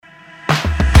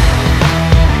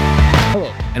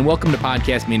and welcome to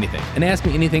Podcast Me Anything, and Ask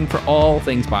Me Anything for all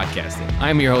things podcasting.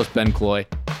 I'm your host, Ben Cloy,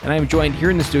 and I'm joined here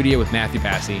in the studio with Matthew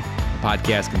Passy, a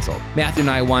podcast consultant. Matthew and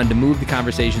I wanted to move the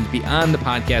conversations beyond the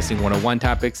podcasting 101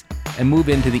 topics and move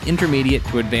into the intermediate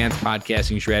to advanced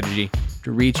podcasting strategy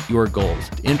to reach your goals.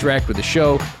 To interact with the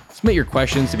show, submit your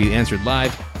questions to be answered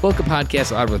live, book a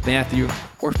podcast out with Matthew,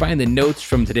 or find the notes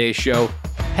from today's show,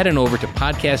 head on over to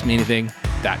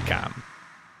podcastmeanything.com.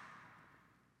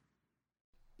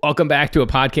 Welcome back to a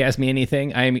Podcast Me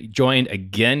Anything. I am joined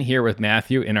again here with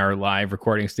Matthew in our live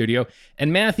recording studio.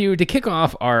 And Matthew, to kick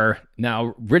off our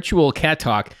now ritual cat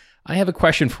talk, I have a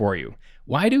question for you.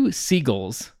 Why do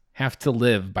seagulls have to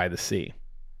live by the sea?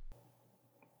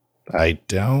 I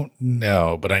don't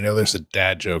know, but I know there's a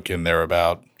dad joke in there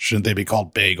about shouldn't they be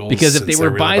called bagels? Because if they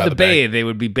were by the bay, they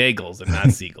would be bagels and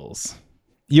not seagulls.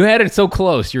 You had it so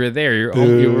close. You were there.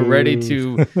 You were ready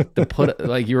to put,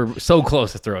 like, you were so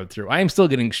close to throw it through. I am still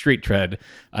getting street tread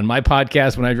on my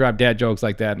podcast when I drop dad jokes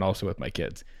like that, and also with my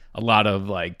kids. A lot of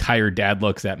like tired dad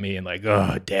looks at me and like,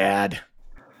 oh, dad.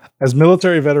 As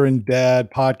military veteran dad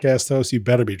podcast host, you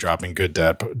better be dropping good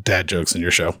dad jokes in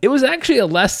your show. It was actually a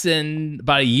lesson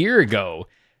about a year ago.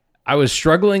 I was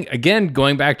struggling, again,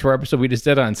 going back to our episode we just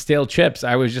did on stale chips.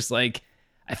 I was just like,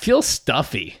 I feel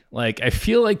stuffy. Like, I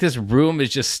feel like this room is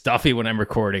just stuffy when I'm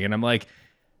recording. And I'm like,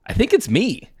 I think it's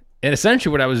me. And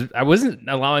essentially I wasn't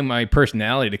allowing my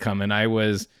personality to come in. I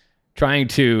was trying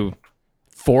to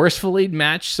forcefully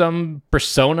match some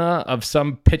persona of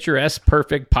some picturesque,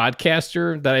 perfect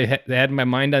podcaster that I had in my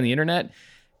mind on the internet.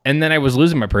 And then I was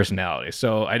losing my personality.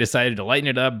 So I decided to lighten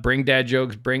it up, bring dad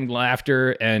jokes, bring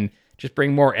laughter, and just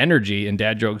bring more energy. And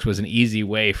dad jokes was an easy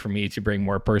way for me to bring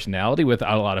more personality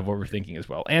without a lot of overthinking as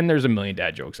well. And there's a million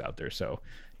dad jokes out there, so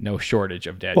no shortage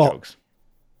of dad jokes.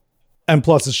 And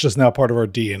plus, it's just now part of our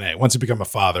DNA. Once you become a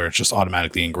father, it's just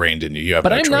automatically ingrained in you. You have but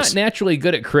no I'm choice. Not naturally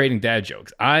good at creating dad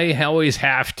jokes. I always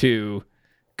have to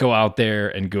go out there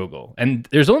and Google. And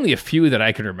there's only a few that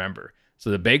I can remember.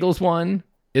 So the bagels one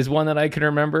is one that I can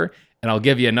remember. And I'll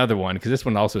give you another one because this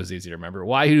one also is easy to remember.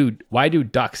 Why do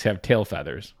ducks have tail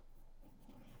feathers?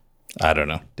 I don't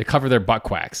know. To cover their butt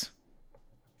quacks.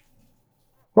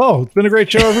 Well, it's been a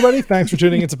great show, everybody. Thanks for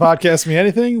tuning into Podcast Me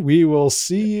Anything. We will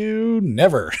see you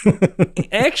never.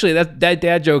 Actually, that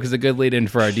dad joke is a good lead in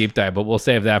for our deep dive, but we'll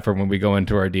save that for when we go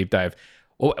into our deep dive.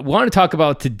 What I want to talk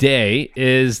about today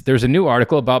is there's a new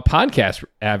article about podcast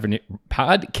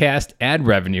ad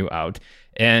revenue out.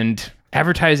 And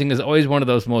advertising is always one of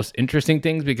those most interesting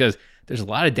things because there's a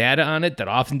lot of data on it that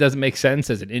often doesn't make sense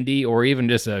as an indie or even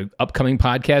just an upcoming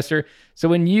podcaster. So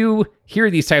when you hear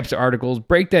these types of articles,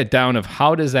 break that down of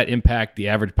how does that impact the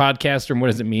average podcaster and what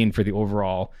does it mean for the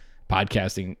overall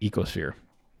podcasting ecosphere?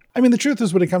 I mean, the truth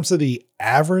is when it comes to the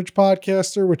average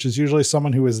podcaster, which is usually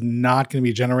someone who is not going to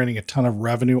be generating a ton of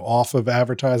revenue off of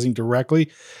advertising directly,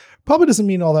 probably doesn't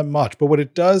mean all that much. But what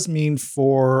it does mean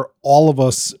for all of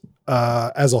us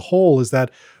as a whole is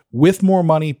that with more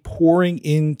money pouring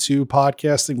into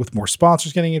podcasting, with more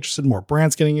sponsors getting interested, more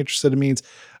brands getting interested, it means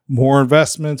more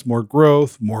investments, more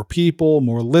growth, more people,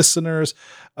 more listeners.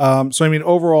 So, I mean,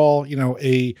 overall,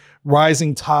 a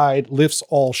rising tide lifts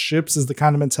all ships is the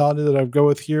kind of mentality that I would go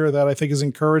with here that I think is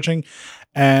encouraging.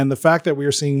 And the fact that we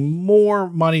are seeing more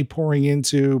money pouring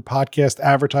into podcast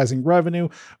advertising revenue,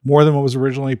 more than what was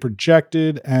originally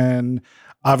projected, and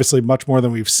obviously much more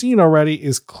than we've seen already,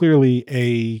 is clearly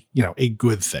a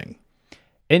good thing.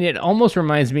 And it almost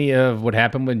reminds me of what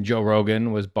happened when Joe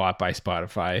Rogan was bought by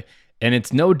Spotify. And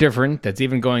it's no different. That's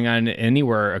even going on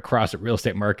anywhere across the real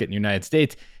estate market in the United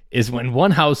States, is when one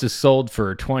house is sold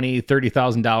for $20,000,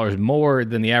 $30,000 more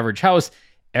than the average house,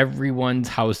 everyone's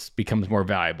house becomes more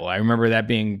valuable. I remember that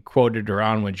being quoted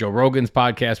around when Joe Rogan's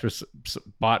podcast was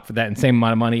bought for that same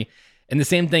amount of money. And the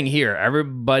same thing here.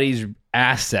 Everybody's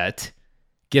asset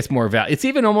gets more value. It's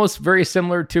even almost very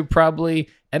similar to probably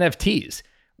NFTs,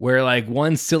 where like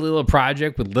one silly little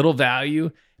project with little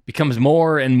value becomes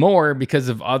more and more because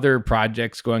of other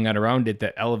projects going on around it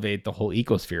that elevate the whole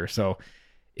ecosphere. So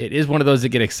it is one of those that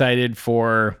get excited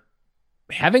for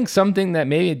having something that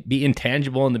may be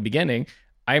intangible in the beginning.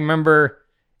 I remember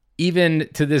even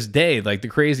to this day, like the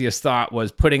craziest thought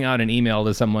was putting out an email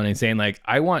to someone and saying like,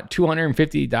 I want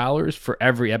 $250 for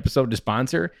every episode to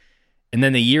sponsor. And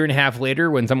then a year and a half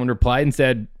later, when someone replied and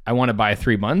said, I want to buy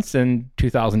 3 months, and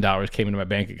 $2,000 came into my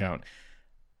bank account.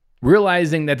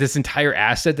 Realizing that this entire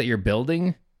asset that you're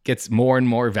building gets more and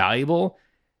more valuable,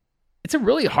 it's a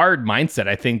really hard mindset,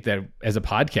 I think, that as a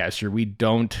podcaster, we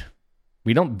don't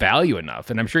value enough.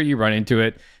 And I'm sure you run into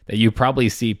it, that you probably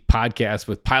see podcasts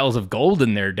with piles of gold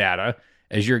in their data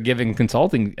as you're giving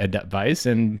consulting advice,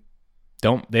 and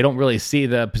they don't really see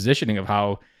the positioning of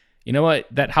how, you know what,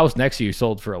 that house next to you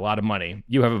sold for a lot of money.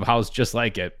 You have a house just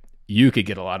like it. You could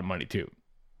get a lot of money too.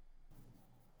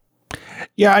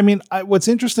 Yeah, I mean, what's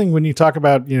interesting when you talk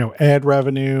about, ad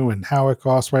revenue and how it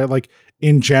costs, right? Like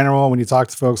in general, when you talk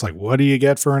to folks, like, what do you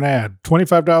get for an ad?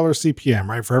 $25 CPM,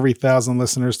 right? For every 1,000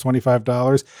 listeners,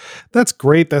 $25. That's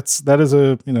great. That is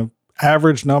a,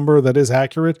 average number that is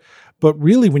accurate. But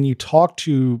really, when you talk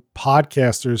to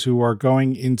podcasters who are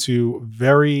going into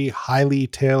very highly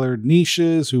tailored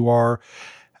niches, who are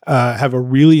have a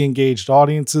really engaged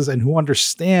audiences and who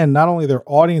understand not only their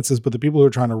audiences, but the people who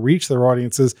are trying to reach their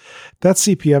audiences, that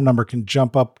CPM number can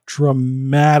jump up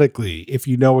dramatically if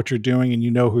you know what you're doing and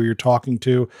you know who you're talking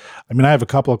to. I mean, I have a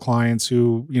couple of clients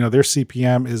who, their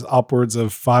CPM is upwards of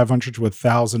 $500 to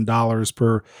 $1,000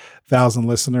 per 1,000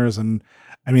 listeners. And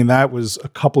I mean, that was a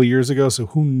couple of years ago, so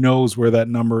who knows where that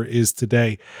number is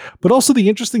today. But also the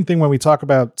interesting thing when we talk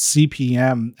about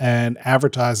CPM and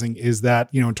advertising is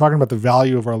that, talking about the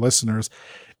value of our listeners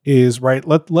is, right,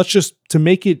 let's just, to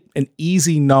make it an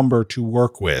easy number to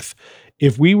work with,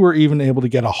 if we were even able to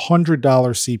get $100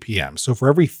 CPM, so for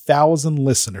every 1,000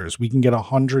 listeners, we can get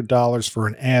 $100 for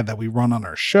an ad that we run on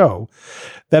our show,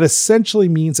 that essentially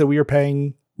means that we are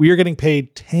getting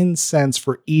paid 10 cents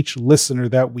for each listener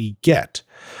that we get.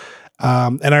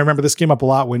 And I remember this came up a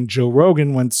lot when Joe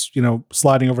Rogan went,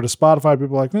 sliding over to Spotify.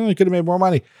 People were like, he could have made more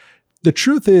money. The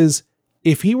truth is,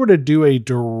 if he were to do a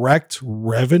direct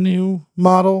revenue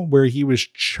model where he was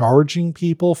charging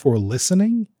people for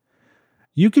listening,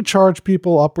 you could charge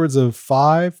people upwards of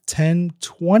 $5, $10,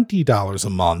 $20 a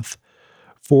month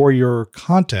for your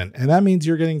content. And that means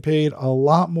you're getting paid a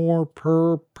lot more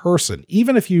per person.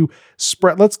 Even if you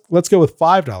spread, let's go with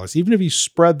 $5. Even if you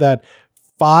spread that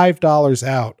 $5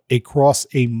 out across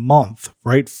a month,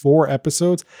 right? 4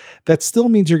 episodes, that still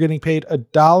means you're getting paid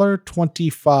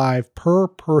 $1.25 per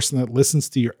person that listens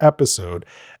to your episode,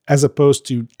 as opposed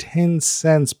to 10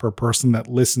 cents per person that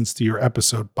listens to your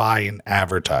episode by an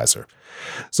advertiser.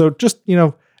 So just,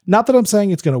 not that I'm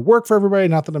saying it's going to work for everybody,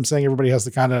 not that I'm saying everybody has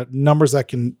the kind of numbers that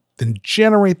can then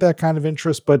generate that kind of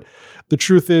interest, but the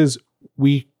truth is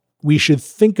we should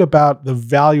think about the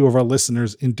value of our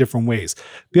listeners in different ways.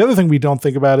 The other thing we don't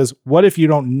think about is, what if you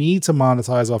don't need to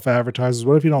monetize off advertisers?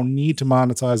 What if you don't need to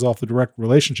monetize off the direct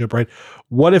relationship, right?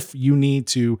 What if you need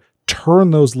to turn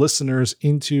those listeners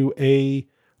into a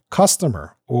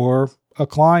customer or a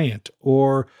client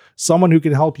or someone who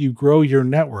can help you grow your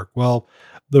network? Well,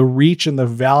 the reach and the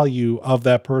value of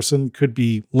that person could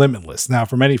be limitless. Now,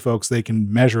 for many folks, they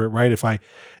can measure it, right? If I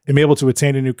am able to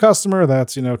attain a new customer,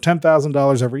 that's,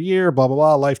 $10,000 every year, blah, blah,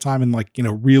 blah, lifetime,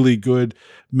 and really good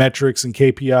metrics and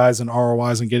KPIs and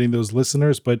ROIs and getting those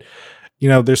listeners. But,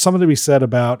 there's something to be said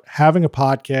about having a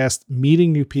podcast,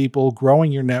 meeting new people,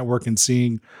 growing your network, and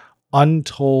seeing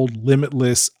untold,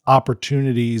 limitless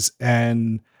opportunities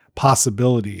and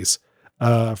possibilities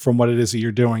from what it is that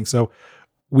you're doing. So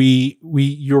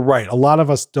you're right. A lot of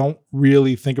us don't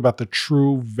really think about the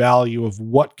true value of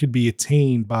what could be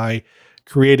attained by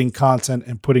creating content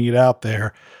and putting it out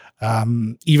there.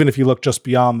 Even if you look just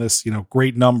beyond this,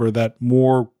 great number that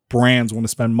more brands want to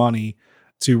spend money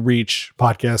to reach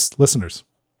podcast listeners.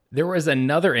 There was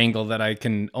another angle that I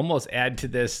can almost add to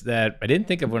this that I didn't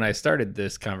think of when I started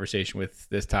this conversation with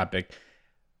this topic,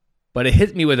 but it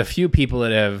hit me with a few people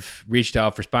that have reached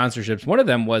out for sponsorships. One of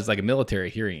them was like a military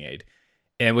hearing aid,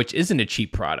 and which isn't a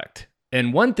cheap product.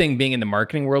 And one thing being in the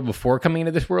marketing world before coming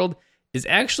into this world is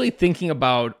actually thinking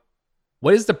about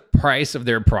what is the price of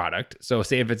their product. So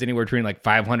say if it's anywhere between like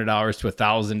 $500 to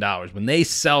 $1,000, when they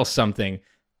sell something,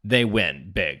 they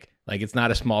win big. Like it's not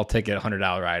a small ticket, $100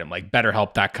 item like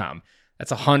BetterHelp.com.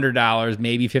 That's $100,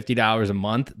 maybe $50 a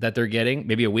month that they're getting,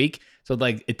 maybe a week. So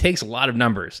like it takes a lot of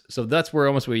numbers. So that's where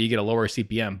you get a lower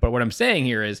CPM. But what I'm saying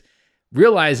here is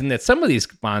realizing that some of these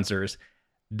sponsors,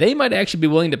 they might actually be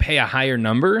willing to pay a higher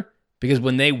number because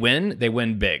when they win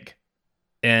big.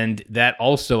 And that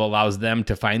also allows them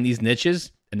to find these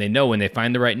niches, and they know when they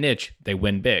find the right niche, they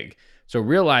win big. So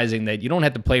realizing that you don't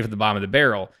have to play for the bottom of the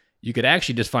barrel, you could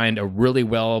actually just find a really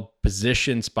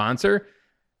well-positioned sponsor.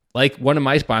 Like one of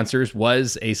my sponsors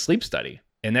was a sleep study,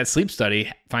 and that sleep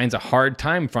study finds a hard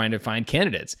time trying to find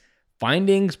candidates.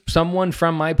 Finding someone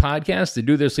from my podcast to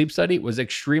do their sleep study was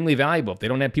extremely valuable. If they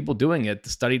don't have people doing it, the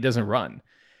study doesn't run.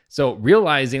 So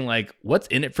realizing like what's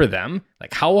in it for them,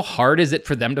 like how hard is it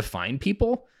for them to find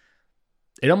people?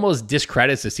 It almost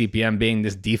discredits the CPM being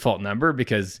this default number,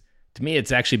 because to me,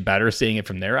 it's actually better seeing it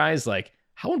from their eyes. Like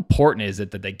how important is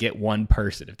it that they get one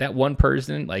person? If that one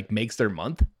person like makes their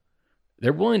month,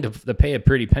 they're willing to pay a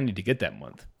pretty penny to get that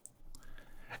month.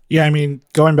 Yeah, I mean,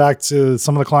 going back to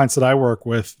some of the clients that I work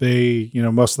with, they,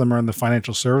 most of them are in the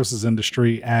financial services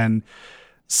industry, and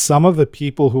some of the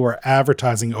people who are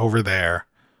advertising over there,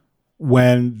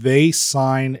 when they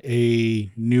sign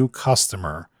a new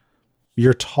customer,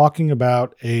 you're talking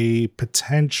about a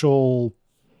potential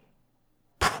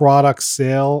product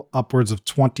sale upwards of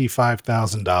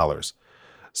 $25,000.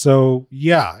 So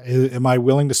yeah, am I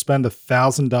willing to spend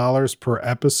 $1,000 per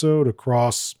episode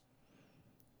across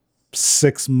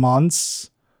 6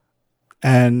 months?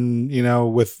 And,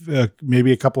 with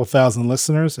maybe a couple of thousand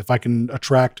listeners, if I can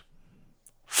attract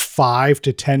 5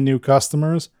 to 10 new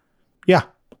customers, yeah,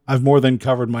 I've more than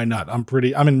covered my nut.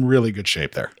 I'm in really good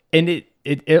shape there. And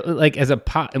it like as a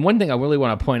and one thing I really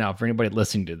want to point out for anybody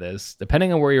listening to this,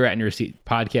 depending on where you're at in your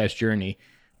podcast journey,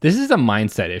 this is a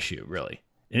mindset issue, really.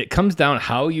 And it comes down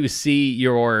how you see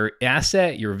your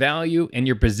asset, your value, and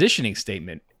your positioning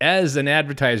statement as an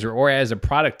advertiser or as a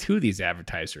product to these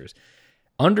advertisers.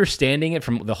 Understanding it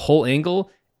from the whole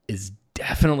angle is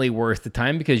definitely worth the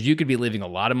time, because you could be leaving a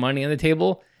lot of money on the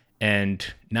table and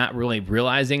not really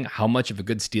realizing how much of a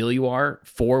good steal you are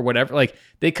for whatever. Like,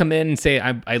 they come in and say,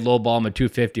 I lowball them at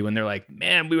 $250 when they're like,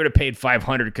 man, we would have paid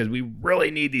 $500 because we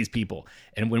really need these people.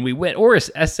 And when we went, or a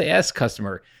SAS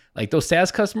customer, like those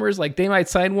SaaS customers, like they might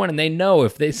sign one and they know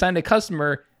if they signed a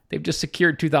customer, they've just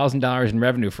secured $2,000 in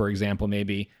revenue, for example,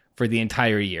 maybe for the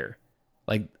entire year.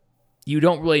 Like, you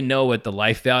don't really know what the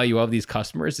life value of these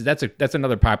customers is. That's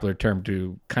another popular term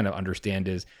to kind of understand,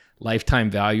 is lifetime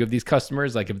value of these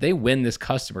customers. Like, if they win this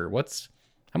customer,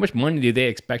 how much money do they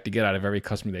expect to get out of every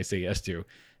customer they say yes to?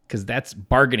 Because that's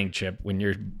bargaining chip when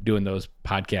you're doing those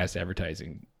podcast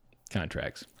advertising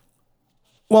contracts.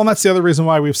 Well, and that's the other reason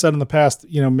why we've said in the past,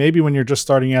 maybe when you're just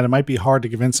starting out, it might be hard to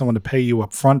convince someone to pay you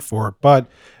up front for it, but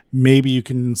maybe you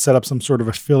can set up some sort of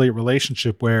affiliate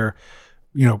relationship where,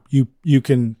 you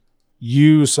can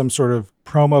use some sort of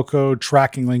promo code,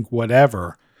 tracking link,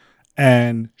 whatever,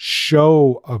 and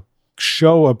show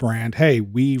a brand, hey,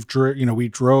 we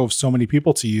drove so many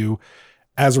people to you.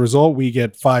 As a result, we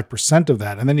get 5% of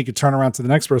that. And then you could turn around to the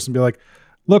next person and be like,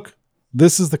 look,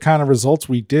 this is the kind of results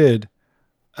we did.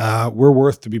 We're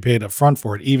worth to be paid up front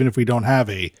for it, even if we don't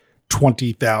have a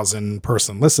 20,000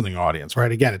 person listening audience,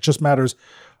 right? Again, it just matters.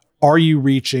 Are you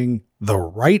reaching the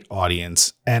right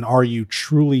audience, and are you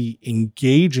truly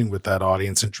engaging with that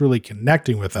audience and truly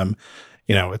connecting with them?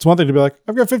 It's one thing to be like,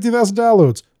 I've got 50,000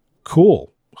 downloads.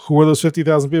 Cool. Who are those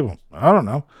 50,000 people? I don't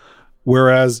know.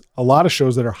 Whereas a lot of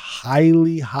shows that are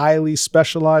highly, highly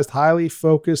specialized, highly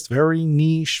focused, very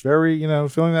niche, very,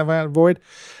 filling that void,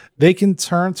 they can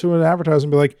turn to an advertiser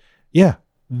and be like, yeah,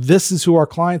 this is who our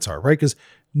clients are, right? Because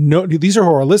these are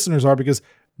who our listeners are, because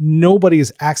nobody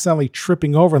is accidentally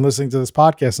tripping over and listening to this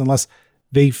podcast unless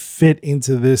they fit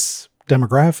into this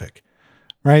demographic,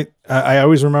 right? I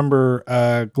always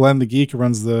remember Glenn the Geek, who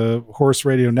runs the Horse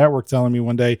Radio Network, telling me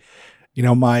one day,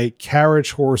 my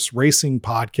carriage horse racing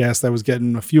podcast that was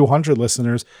getting a few hundred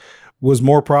listeners was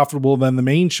more profitable than the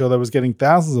main show that was getting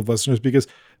thousands of listeners, because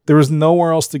there was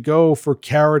nowhere else to go for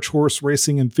carriage horse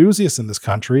racing enthusiasts in this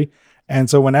country. And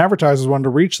so when advertisers wanted to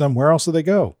reach them, where else do they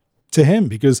go? To him,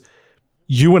 because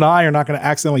you and I are not going to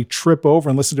accidentally trip over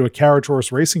and listen to a carriage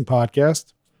horse racing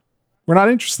podcast. We're not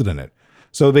interested in it.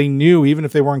 So they knew, even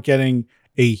if they weren't getting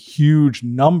a huge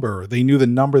number, they knew the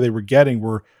number they were getting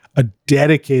were a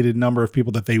dedicated number of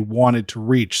people that they wanted to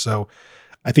reach. So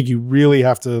I think you really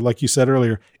have to, like you said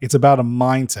earlier, it's about a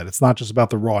mindset. It's not just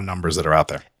about the raw numbers that are out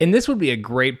there. And this would be a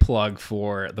great plug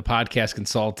for the podcast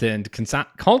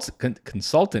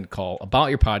consultant call about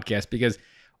your podcast, because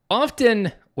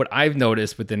often what I've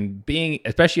noticed within being,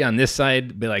 especially on this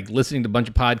side, be like listening to a bunch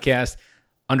of podcasts,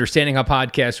 understanding how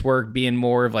podcasts work, being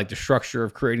more of like the structure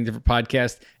of creating different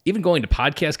podcasts, even going to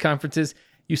podcast conferences,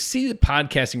 you see the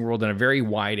podcasting world in a very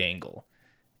wide angle.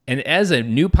 And as a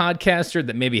new podcaster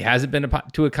that maybe hasn't been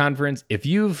to a conference, if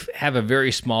you have a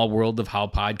very small world of how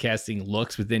podcasting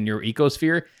looks within your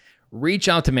ecosphere, reach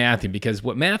out to Matthew, because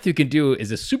what Matthew can do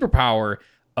is a superpower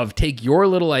of take your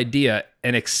little idea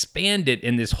and expand it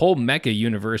in this whole mecca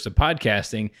universe of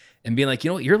podcasting and being like,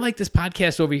 you're like this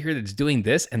podcast over here that's doing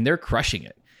this and they're crushing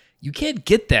it. You can't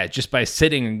get that just by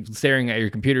sitting and staring at your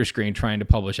computer screen trying to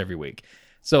publish every week.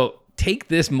 So take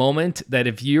this moment that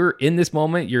if you're in this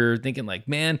moment, you're thinking like,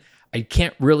 man, I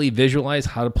can't really visualize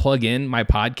how to plug in my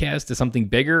podcast to something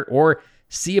bigger or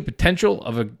see a potential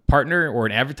of a partner or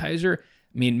an advertiser.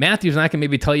 I mean, Matthew's not going to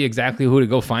maybe tell you exactly who to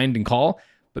go find and call,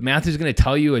 but Matthew's going to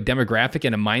tell you a demographic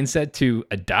and a mindset to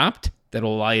adopt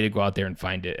that'll allow you to go out there and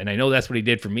find it. And I know that's what he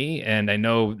did for me, and I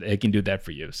know it can do that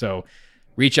for you. So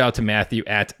reach out to Matthew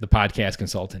at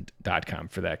thepodcastconsultant.com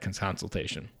for that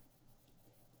consultation.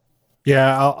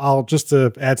 Yeah, I'll just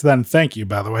to add to that, and thank you,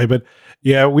 by the way. But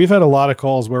yeah, we've had a lot of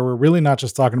calls where we're really not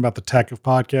just talking about the tech of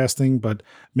podcasting, but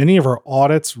many of our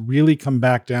audits really come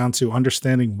back down to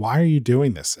understanding, why are you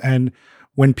doing this? And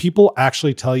when people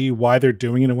actually tell you why they're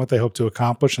doing it and what they hope to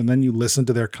accomplish, and then you listen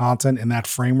to their content in that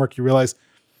framework, you realize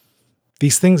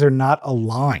these things are not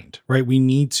aligned, right? We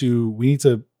need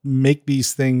to make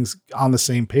these things on the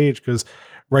same page, because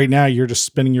right now you're just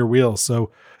spinning your wheels. So,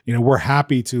 we're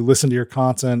happy to listen to your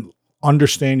content,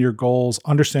 understand your goals,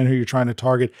 understand who you're trying to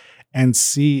target, and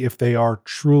see if they are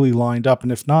truly lined up.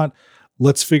 And if not,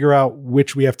 let's figure out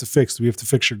which we have to fix. Do we have to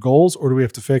fix your goals, or do we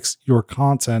have to fix your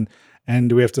content? And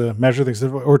do we have to measure things,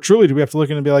 or truly do we have to look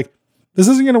in and be like, this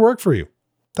isn't going to work for you?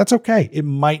 That's okay. It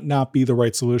might not be the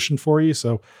right solution for you.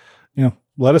 So,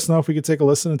 let us know if we could take a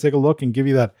listen and take a look and give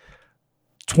you that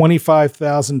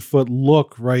 25,000 foot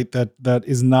look, right? That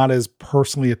is not as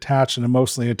personally attached and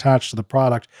emotionally attached to the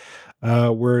product,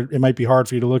 where it might be hard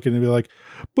for you to look at it and be like,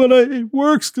 but it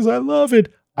works because I love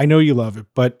it. I know you love it,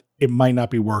 but it might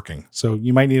not be working. So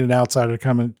you might need an outsider to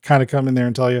come in there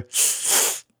and tell you,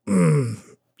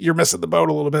 you're missing the boat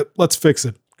a little bit. Let's fix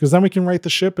it. Because then we can right the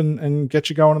ship and get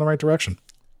you going in the right direction.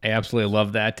 I absolutely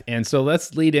love that. And so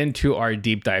let's lead into our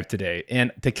deep dive today.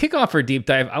 And to kick off our deep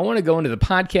dive, I want to go into the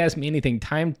Podcast Me Anything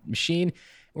Time Machine.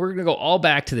 We're going to go all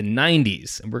back to the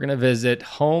 90s, and we're going to visit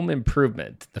Home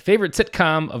Improvement, the favorite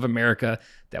sitcom of America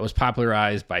that was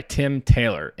popularized by Tim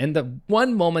Taylor. And the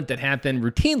one moment that happened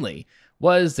routinely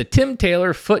was the Tim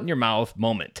Taylor foot in your mouth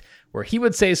moment, where he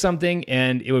would say something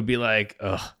and it would be like,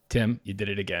 ugh, Tim, you did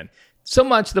it again. So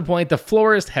much to the point the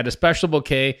florist had a special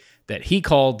bouquet that he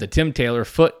called the Tim Taylor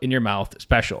Foot in Your Mouth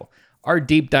Special. Our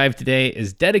deep dive today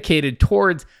is dedicated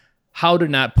towards how to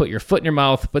not put your foot in your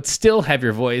mouth, but still have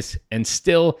your voice and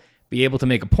still be able to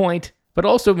make a point, but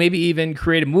also maybe even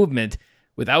create a movement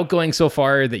without going so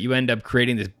far that you end up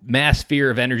creating this mass fear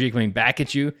of energy coming back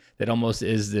at you that almost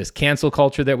is this cancel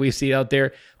culture that we see out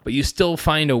there, but you still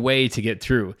find a way to get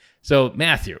through. So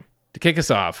Matthew, to kick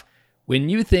us off, when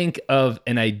you think of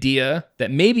an idea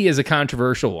that maybe is a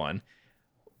controversial one,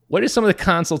 what is some of the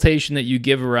consultation that you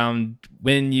give around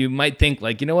when you might think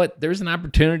like, you know what, there's an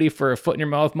opportunity for a foot in your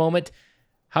mouth moment?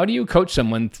 How do you coach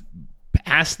someone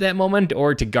past that moment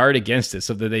or to guard against it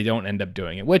so that they don't end up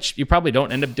doing it? Which you probably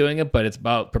don't end up doing it, but it's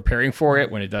about preparing for it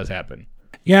when it does happen.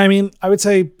 Yeah, I mean, I would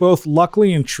say both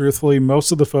luckily and truthfully,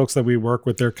 most of the folks that we work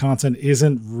with, their content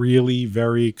isn't really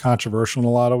very controversial in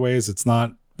a lot of ways. It's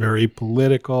not very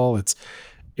political. It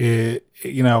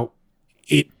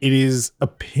is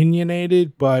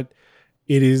opinionated, but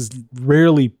it is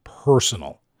rarely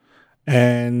personal.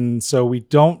 And so we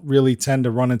don't really tend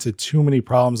to run into too many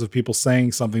problems of people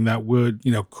saying something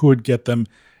that could get them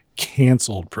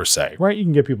canceled per se, right? You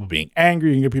can get people being angry.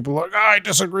 You can get people like, I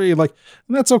disagree. And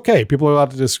that's okay. People are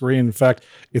allowed to disagree. In fact,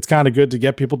 it's kind of good to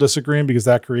get people disagreeing because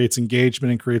that creates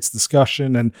engagement and creates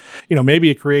discussion. And, maybe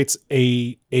it creates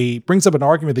brings up an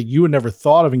argument that you had never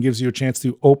thought of and gives you a chance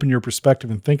to open your perspective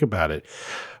and think about it.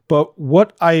 But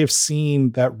what I have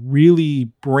seen that really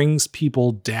brings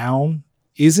people down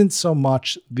isn't so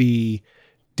much the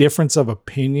difference of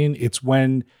opinion. It's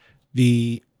when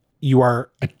you are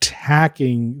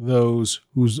attacking those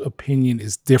whose opinion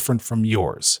is different from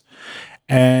yours.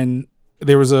 And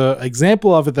there was an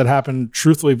example of it that happened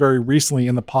truthfully very recently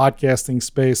in the podcasting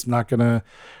space. I'm not going to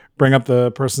bring up the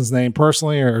person's name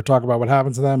personally or talk about what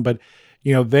happened to them, but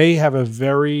they have a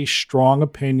very strong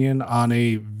opinion on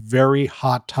a very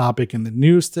hot topic in the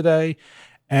news today.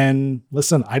 And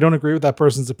listen, I don't agree with that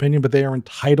person's opinion, but they are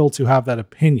entitled to have that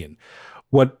opinion.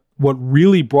 What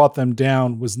really brought them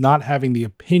down was not having the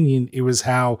opinion. It was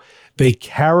how they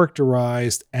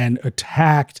characterized and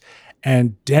attacked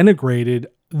and denigrated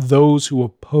those who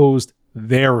opposed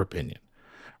their opinion,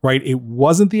 right? It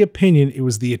wasn't the opinion. It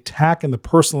was the attack and the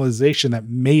personalization that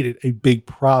made it a big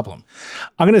problem.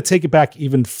 I'm going to take it back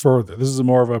even further. This is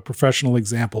more of a professional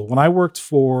example. When I worked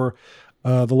for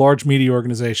the large media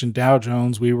organization, Dow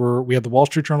Jones, we had the Wall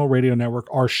Street Journal Radio Network.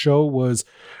 Our show was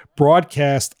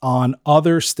broadcast on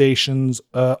other stations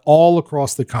all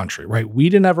across the country, right? We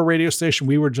didn't have a radio station.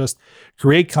 We would just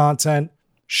create content,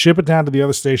 ship it down to the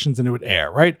other stations, and it would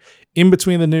air, right? In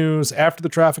between the news, after the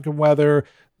traffic and weather,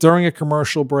 during a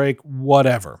commercial break,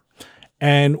 whatever.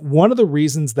 And one of the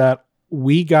reasons that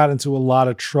we got into a lot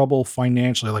of trouble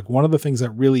financially, like one of the things that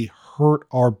really hurt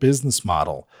our business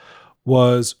model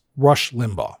was Rush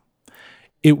Limbaugh.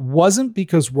 It wasn't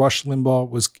because Rush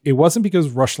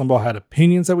Limbaugh had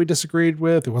opinions that we disagreed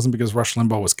with. It wasn't because Rush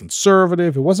Limbaugh was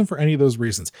conservative. It wasn't for any of those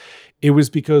reasons. It was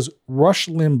because Rush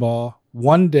Limbaugh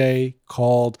one day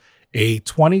called a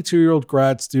 22-year-old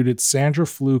grad student, Sandra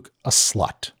Fluke, a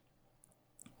slut.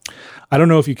 I don't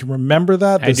know if you can remember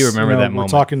that. I do remember that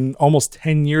moment. We're talking almost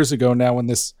 10 years ago now when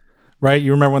this, right?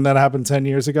 You remember when that happened 10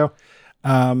 years ago?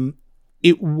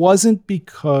 It wasn't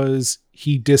because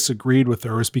he disagreed with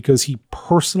her. It was because he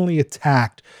personally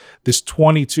attacked this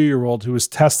 22-year-old who was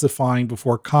testifying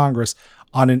before Congress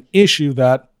on an issue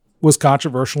that was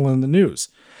controversial in the news.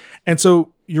 And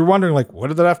so you're wondering, like, what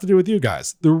did that have to do with you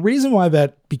guys? The reason why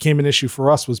that became an issue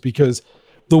for us was because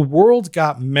the world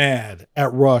got mad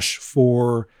at Rush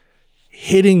for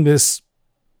hitting this,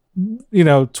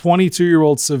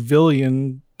 22-year-old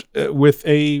civilian with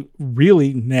a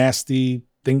really nasty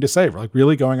thing to say, like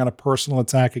really going on a personal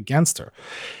attack against her.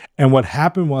 And what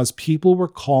happened was people were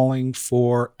calling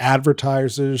for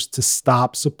advertisers to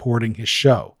stop supporting his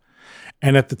show.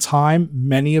 And at the time,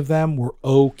 many of them were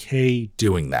okay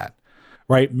doing that,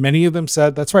 right? Many of them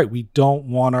said, that's right, we don't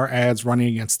want our ads running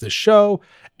against this show.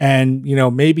 And,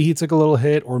 maybe he took a little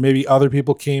hit, or maybe other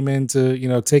people came in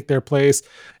to, take their place.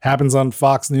 Happens on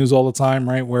Fox News all the time,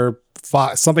 right? Where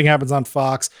something happens on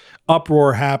Fox,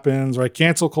 uproar happens, right?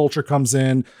 Cancel culture comes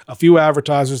in, a few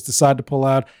advertisers decide to pull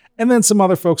out, and then some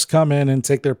other folks come in and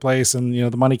take their place, and,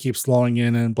 the money keeps flowing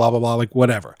in and blah, blah, blah, like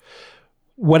whatever.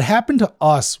 What happened to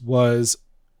us was,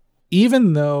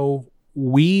 even though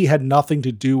we had nothing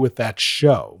to do with that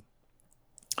show,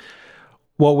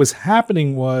 what was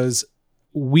happening was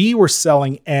we were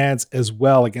selling ads as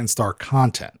well against our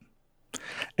content.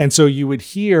 And so you would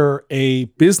hear a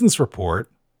business report,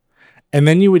 and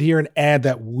then you would hear an ad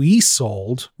that we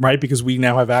sold, right? Because we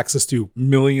now have access to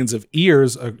millions of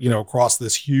ears, across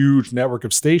this huge network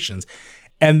of stations.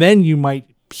 And then you might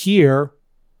hear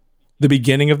the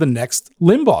beginning of the next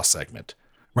Limbaugh segment,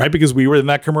 right? Because we were in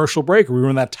that commercial break, or we were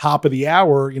in that top of the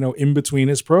hour, in between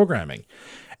his programming.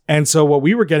 And so what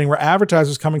we were getting were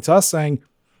advertisers coming to us saying,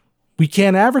 we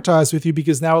can't advertise with you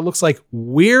because now it looks like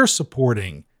we're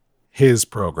supporting his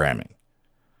programming.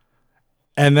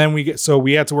 And then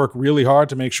we had to work really hard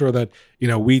to make sure that,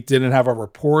 we didn't have our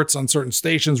reports on certain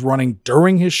stations running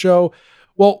during his show.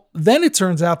 Well, then it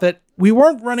turns out that we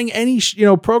weren't running any,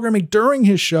 programming during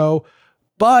his show.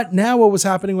 But now what was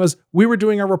happening was we were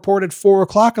doing our report at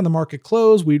 4:00 on the market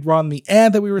close. We'd run the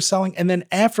ad that we were selling. And then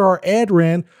after our ad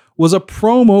ran was a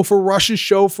promo for Rush's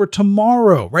show for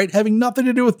tomorrow, right? Having nothing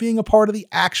to do with being a part of the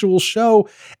actual show.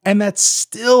 And that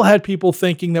still had people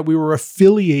thinking that we were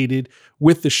affiliated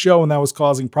with the show, and that was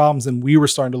causing problems. And we were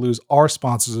starting to lose our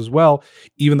sponsors as well,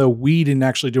 even though we didn't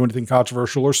actually do anything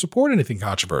controversial or support anything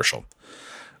controversial.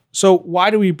 So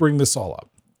why do we bring this all up?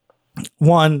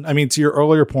 One, to your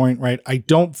earlier point, right? I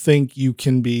don't think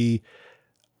it's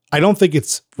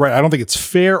right. I don't think it's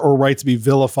fair or right to be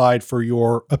vilified for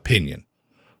your opinion.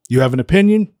 You have an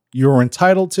opinion, you're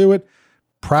entitled to it,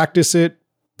 practice it,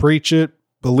 preach it,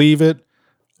 believe it.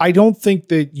 I don't think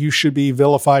that you should be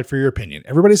vilified for your opinion.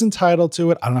 Everybody's entitled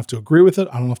to it. I don't have to agree with it.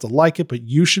 I don't have to like it, but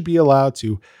you should be allowed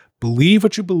to believe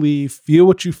what you believe, feel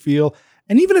what you feel.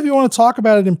 And even if you want to talk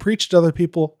about it and preach to other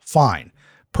people, fine.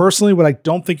 Personally, what I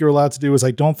don't think you're allowed to do is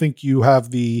I don't think you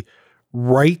have the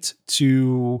right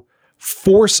to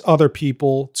force other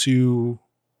people to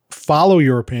follow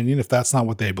your opinion if that's not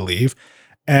what they believe.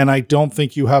 And I don't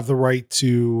think you have the right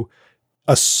to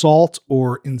assault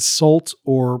or insult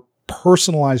or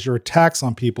personalize your attacks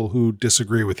on people who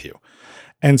disagree with you.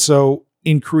 And so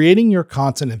in creating your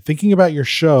content and thinking about your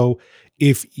show,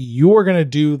 if you are going to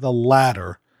do the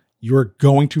latter, you're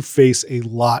going to face a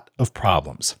lot of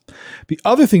problems. The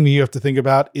other thing that you have to think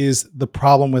about is the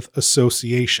problem with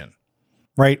association,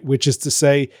 right? Which is to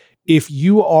say, if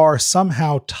you are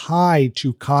somehow tied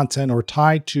to content or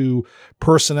tied to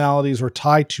personalities or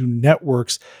tied to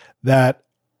networks that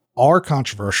are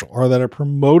controversial or that are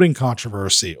promoting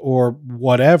controversy or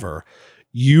whatever,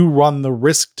 you run the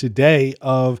risk today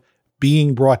of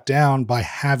being brought down by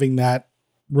having that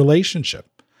relationship.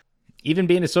 Even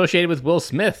being associated with Will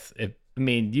Smith.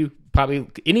 You probably,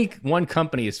 any one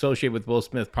company associated with Will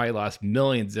Smith probably lost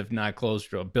millions, if not close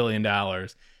to $1 billion,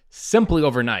 simply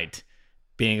overnight,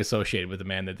 being associated with a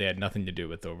man that they had nothing to do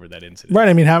with over that incident. Right.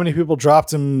 How many people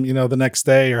dropped him, the next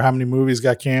day, or how many movies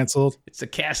got canceled? It's a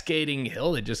cascading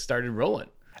hill that just started rolling.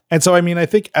 And so, I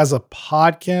think as a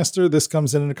podcaster, this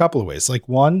comes in a couple of ways. Like,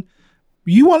 one,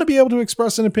 you want to be able to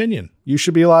express an opinion. You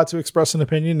should be allowed to express an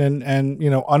opinion and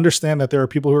understand that there are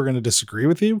people who are going to disagree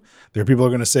with you. There are people who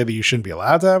are going to say that you shouldn't be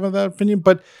allowed to have that opinion,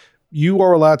 but you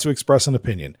are allowed to express an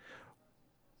opinion.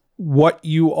 What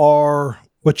you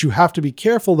have to be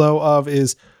careful, though, of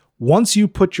is once you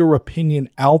put your opinion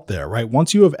out there, right?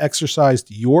 Once you have exercised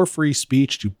your free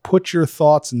speech to put your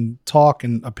thoughts and talk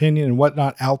and opinion and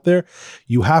whatnot out there,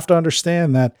 you have to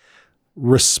understand that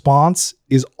response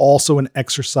is also an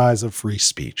exercise of free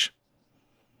speech.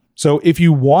 So if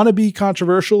you want to be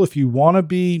controversial, if you want to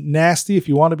be nasty, if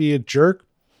you want to be a jerk,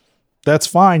 that's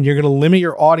fine. You're going to limit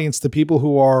your audience to people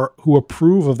who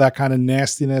approve of that kind of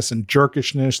nastiness and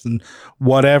jerkishness and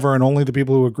whatever, and only the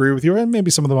people who agree with you, and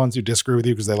maybe some of the ones who disagree with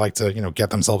you because they like to,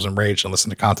 get themselves enraged and listen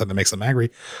to content that makes them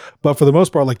angry. But for the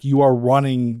most part, like, you are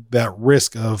running that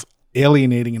risk of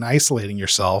alienating and isolating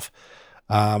yourself.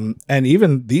 And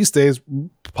even these days,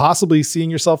 possibly seeing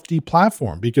yourself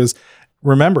deplatformed, because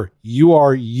remember, you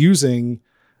are using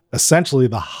essentially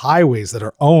the highways that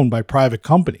are owned by private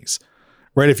companies.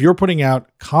 Right? If you're putting out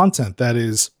content that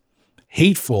is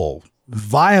hateful,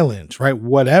 violent, right?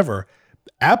 Whatever,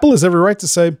 Apple has every right to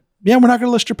say, yeah, we're not going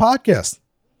to list your podcast.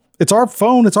 It's our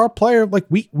phone. It's our player. Like,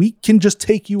 we can just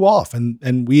take you off.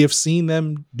 And we have seen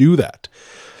them do that.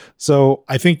 So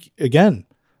I think, again,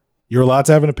 you're allowed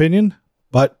to have an opinion,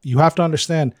 but you have to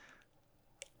understand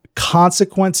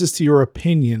consequences to your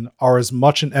opinion are as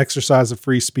much an exercise of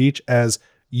free speech as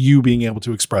you being able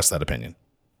to express that opinion.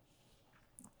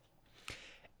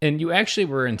 And you actually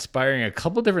were inspiring a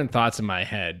couple different thoughts in my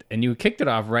head. And you kicked it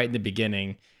off right in the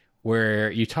beginning where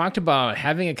you talked about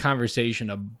having a conversation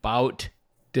about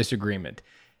disagreement.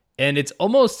 And it's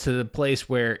almost to the place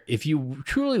where if you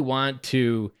truly want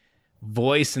to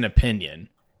voice an opinion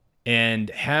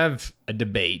and have a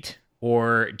debate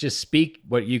or just speak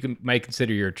what you might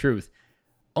consider your truth,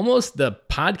 almost the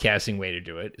podcasting way to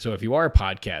do it. So if you are a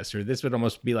podcaster, this would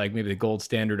almost be like maybe the gold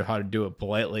standard of how to do it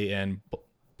politely and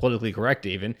politically correct,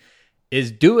 even,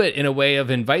 is do it in a way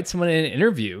of invite someone in an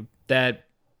interview that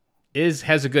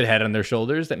has a good head on their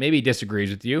shoulders, that maybe disagrees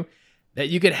with you, that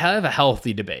you could have a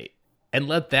healthy debate and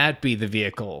let that be the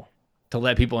vehicle to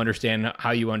let people understand how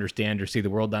you understand or see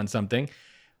the world on something,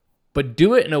 but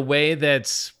do it in a way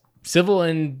that's civil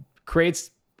and creates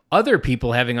other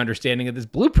people having understanding of this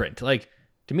blueprint. Like,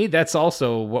 to me, that's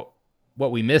also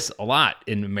what we miss a lot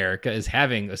in America, is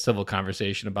having a civil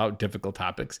conversation about difficult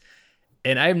topics.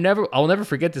 And I'll never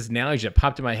forget this analogy that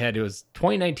popped in my head. It was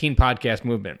 2019 podcast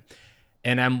movement.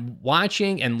 And I'm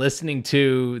watching and listening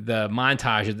to the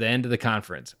montage at the end of the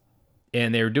conference.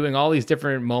 And they were doing all these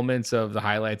different moments of the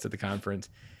highlights of the conference.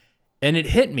 And it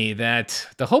hit me that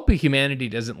the hope of humanity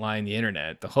doesn't lie in the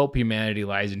internet. The hope of humanity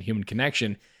lies in human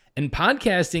connection. And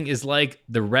podcasting is like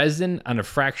the resin on a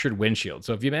fractured windshield.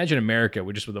 So if you imagine America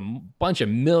with a bunch of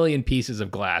million pieces of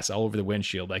glass all over the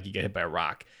windshield, like you get hit by a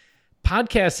rock,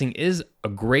 podcasting is a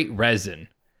great resin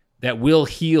that will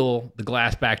heal the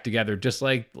glass back together, just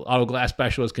like auto glass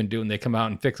specialists can do when they come out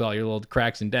and fix all your little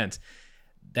cracks and dents.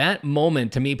 That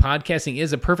moment, to me, podcasting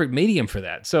is a perfect medium for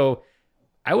that. So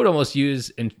I would almost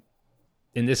use, in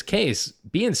this case,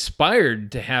 be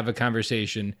inspired to have a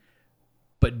conversation,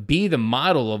 but be the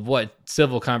model of what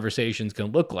civil conversations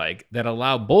can look like that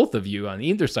allow both of you on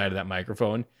either side of that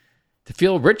microphone to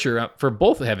feel richer for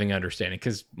both having understanding,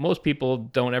 because most people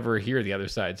don't ever hear the other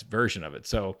side's version of it.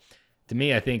 So to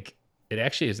me, I think it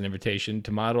actually is an invitation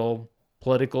to model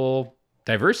political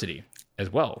diversity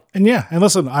as well. And yeah, and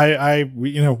listen,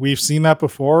 we've seen that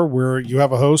before, where you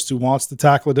have a host who wants to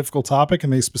tackle a difficult topic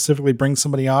and they specifically bring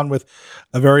somebody on with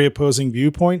a very opposing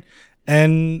viewpoint.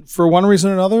 And for one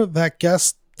reason or another, that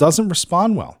guest doesn't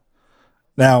respond well.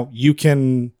 Now, you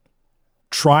can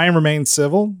try and remain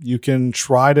civil. You can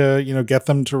try to, get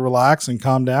them to relax and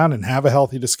calm down and have a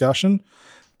healthy discussion,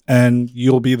 and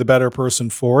you'll be the better person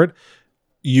for it.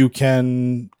 You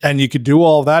could do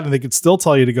all of that and they could still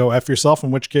tell you to go F yourself,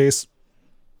 in which case,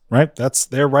 right, that's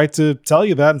their right to tell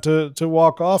you that and to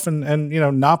walk off and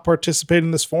not participate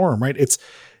in this forum, right? It's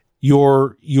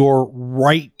your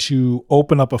right to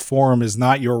open up a forum is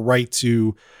not your right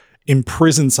to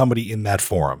imprison somebody in that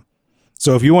forum.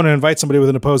 So if you want to invite somebody with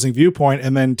an opposing viewpoint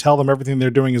and then tell them everything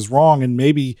they're doing is wrong, and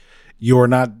maybe you're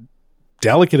not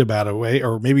delicate about it,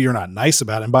 or maybe you're not nice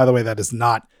about it, and by the way, that is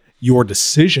not your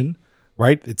decision,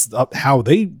 right? It's how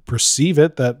they perceive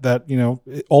it that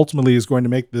ultimately is going to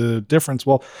make the difference.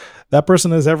 Well, that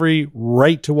person has every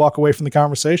right to walk away from the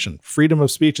conversation. Freedom of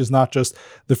speech is not just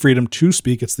the freedom to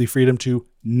speak, it's the freedom to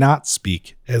not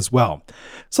speak as well.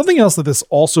 Something else that this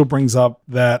also brings up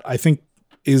that I think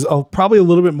is probably a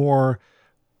little bit more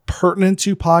pertinent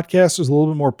to podcasters, a little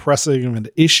bit more pressing of an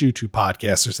issue to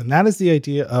podcasters, and that is the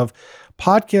idea of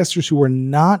podcasters who are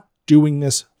not doing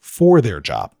this for their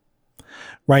job.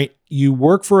 Right? You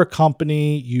work for a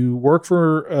company, you work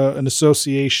for an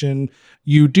association,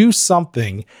 you do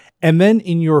something, and then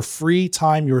in your free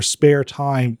time, your spare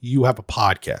time, you have a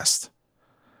podcast.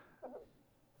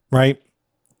 Right?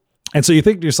 And so you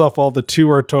think to yourself, well, the two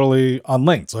are totally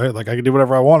unlinked, right? Like, I can do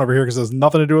whatever I want over here because it has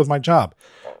nothing to do with my job.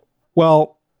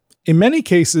 Well, in many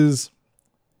cases,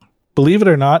 believe it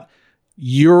or not,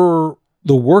 your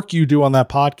the work you do on that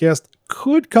podcast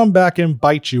could come back and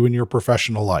bite you in your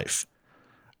professional life.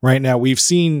 Right now, we've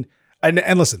seen, and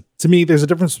listen, to me, there's a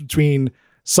difference between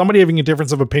somebody having a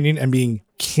difference of opinion and being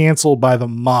canceled by the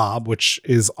mob, which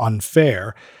is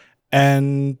unfair.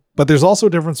 But there's also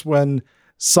a difference when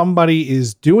somebody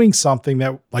is doing something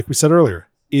that, like we said earlier,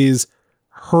 is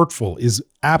hurtful, is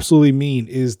absolutely mean,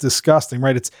 is disgusting,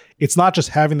 right? It's not just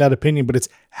having that opinion, but it's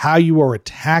how you are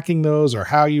attacking those or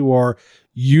how you are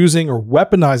using or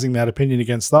weaponizing that opinion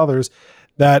against others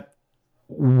that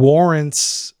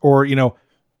warrants or,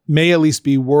 may at least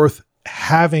be worth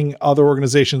having other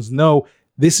organizations know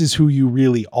this is who you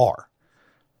really are.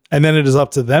 And then it is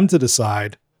up to them to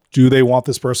decide, do they want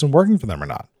this person working for them or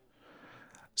not?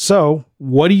 So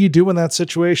what do you do in that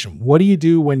situation? What do you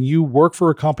do when you work for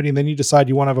a company and then you decide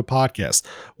you want to have a podcast?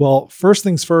 Well, first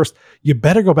things first, you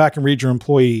better go back and read your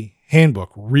employee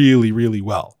handbook really, really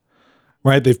well,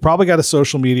 right? They've probably got a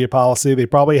social media policy. They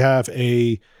probably have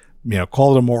a,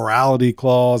 call it a morality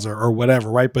clause or whatever,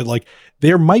 right? But like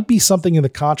there might be something in the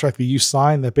contract that you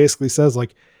sign that basically says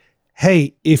like,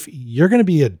 hey, if you're going to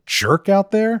be a jerk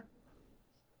out there,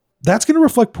 that's going to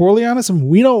reflect poorly on us and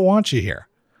we don't want you here.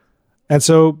 And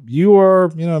so you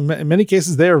are, in many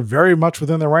cases, they are very much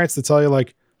within their rights to tell you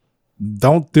like,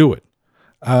 don't do it.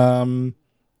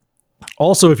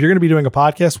 Also, if you're going to be doing a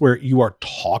podcast where you are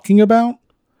talking about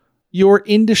your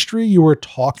industry, you are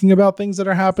talking about things that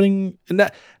are happening, and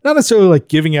not necessarily like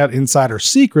giving out insider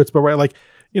secrets, but right, like,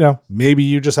 maybe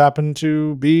you just happen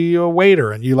to be a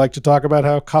waiter and you like to talk about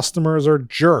how customers are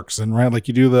jerks and right, like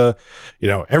you do the,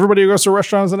 everybody who goes to a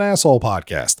restaurant is an asshole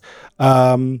podcast.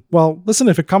 Well, listen,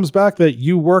 if it comes back that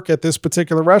you work at this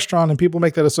particular restaurant and people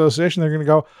make that association, they're going to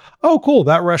go, oh, cool.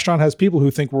 That restaurant has people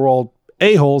who think we're all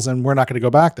a-holes and we're not going to go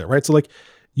back there. Right. So like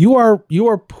you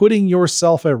are putting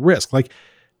yourself at risk. Like,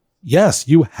 yes,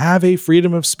 you have a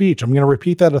freedom of speech. I'm going to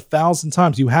repeat that 1,000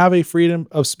 times. You have a freedom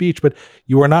of speech, but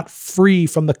you are not free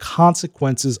from the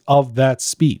consequences of that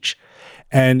speech.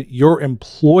 And your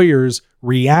employer's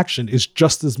reaction is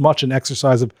just as much an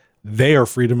exercise of their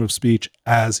freedom of speech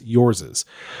as yours is.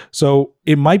 So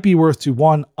it might be worth to,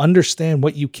 one, understand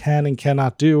what you can and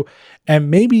cannot do.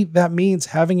 And maybe that means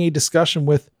having a discussion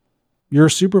with your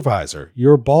supervisor,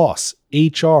 your boss,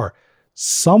 HR,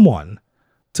 someone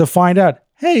to find out,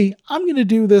 hey, I'm going to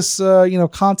do this,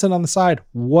 content on the side.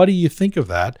 What do you think of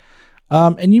that?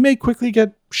 And you may quickly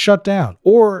get shut down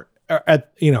or I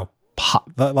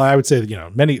would say,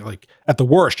 many, like at the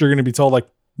worst, you're going to be told like,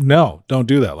 no, don't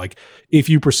do that. Like if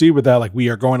you proceed with that, like we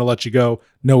are going to let you go,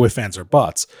 no ifs, ands, or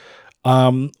buts.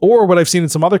 Or what I've seen in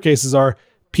some other cases are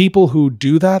people who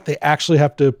do that. They actually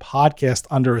have to podcast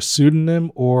under a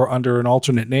pseudonym or under an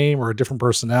alternate name or a different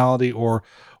personality or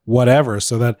whatever,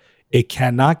 so that it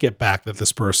cannot get back that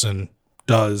this person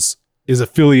is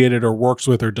affiliated or works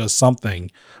with or does something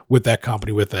with that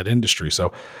company, with that industry.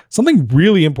 So something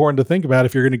really important to think about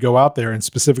if you're going to go out there and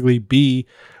specifically be,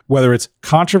 whether it's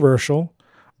controversial,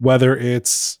 whether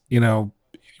it's,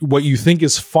 what you think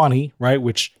is funny, right?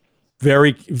 Which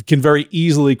can very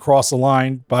easily cross the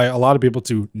line by a lot of people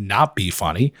to not be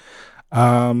funny.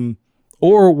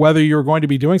 Or whether you're going to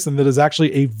be doing something that is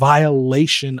actually a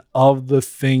violation of the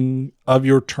thing of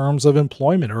your terms of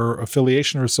employment or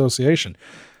affiliation or association.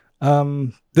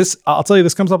 I'll tell you,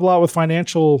 this comes up a lot with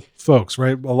financial folks,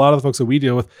 right? A lot of the folks that we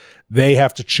deal with, they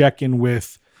have to check in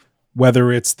with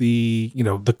whether it's the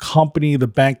company, the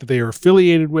bank that they are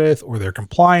affiliated with, or their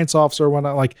compliance officer or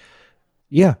whatnot. Like,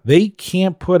 yeah, they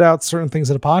can't put out certain things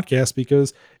in a podcast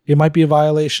because it might be a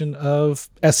violation of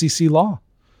SEC law.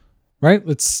 Right?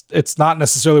 It's not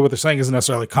necessarily what they're saying isn't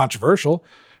necessarily controversial,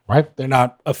 right? They're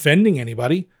not offending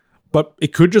anybody, but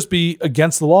it could just be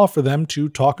against the law for them to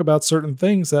talk about certain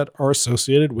things that are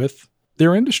associated with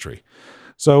their industry.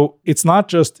 So it's not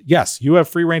just, yes, you have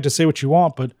free reign to say what you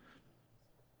want, but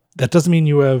that doesn't mean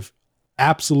you have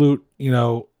absolute,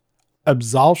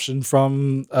 absolution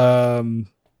from,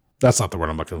 that's not the word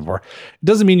I'm looking for. It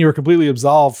doesn't mean you're completely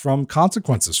absolved from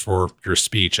consequences for your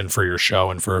speech and for your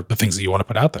show and for the things that you want to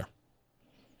put out there.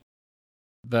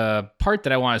 The part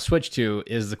that I want to switch to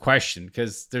is the question,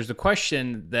 because there's a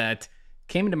question that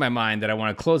came into my mind that I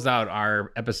want to close out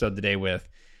our episode today with,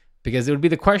 because it would be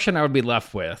the question I would be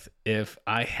left with if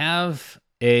I have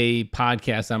a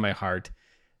podcast on my heart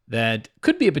that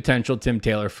could be a potential Tim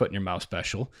Taylor foot in your mouth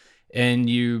special, and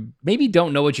you maybe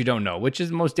don't know what you don't know, which is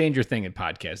the most dangerous thing in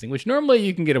podcasting, which normally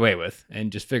you can get away with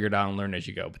and just figure it out and learn as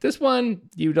you go. But this one,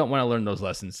 you don't want to learn those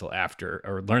lessons till after,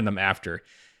 or learn them after.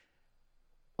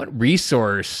 What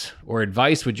resource or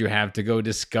advice would you have to go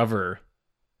discover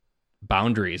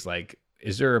boundaries? Like,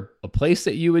 is there a place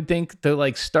that you would think to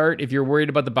like start if you're worried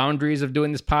about the boundaries of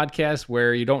doing this podcast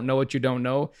where you don't know what you don't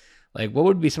know? Like, what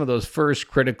would be some of those first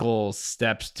critical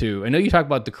steps to? I know you talk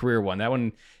about the career one. That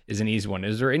one is an easy one.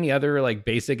 Is there any other like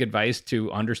basic advice to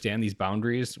understand these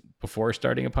boundaries before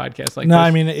starting a podcast like this? No,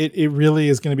 I mean, it really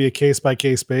is going to be a case by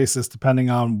case basis depending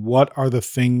on what are the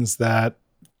things that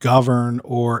govern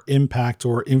or impact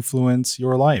or influence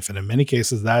your life. And in many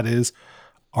cases, that is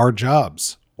our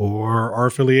jobs or our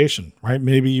affiliation, right?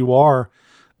 Maybe you are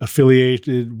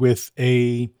affiliated with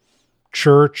a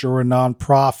church or a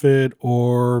nonprofit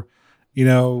or,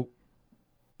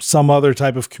 some other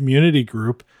type of community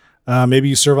group. Maybe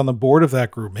you serve on the board of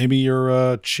that group. Maybe you're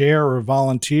a chair or a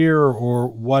volunteer or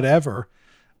whatever.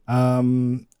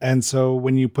 And so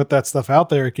when you put that stuff out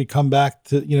there, it could come back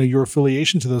to, your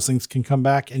affiliation to those things can come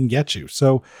back and get you.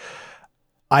 So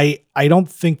I don't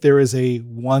think there is a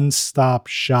one-stop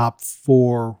shop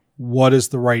for what is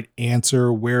the right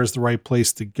answer, where's the right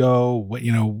place to go,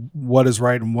 what is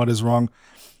right and what is wrong.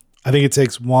 I think it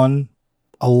takes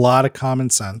a lot of common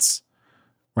sense,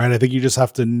 right? I think you just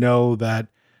have to know that,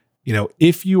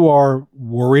 if you are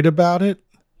worried about it,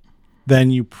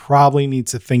 then you probably need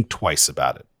to think twice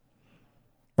about it,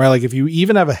 right? Like if you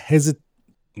even have a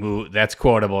Ooh, that's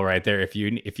quotable right there. If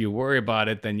you worry about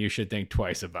it, then you should think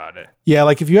twice about it. Yeah,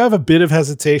 like if you have a bit of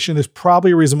hesitation, there's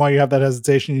probably a reason why you have that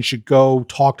hesitation. You should go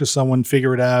talk to someone,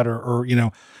 figure it out, or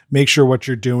make sure what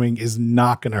you're doing is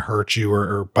not going to hurt you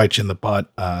or bite you in the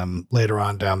butt later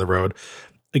on down the road.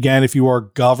 Again, if you are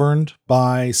governed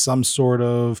by some sort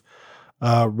of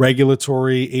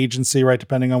regulatory agency, right,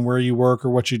 depending on where you work or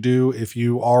what you do, if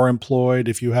you are employed,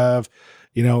 if you have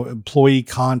employee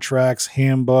contracts,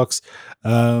 handbooks,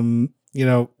 a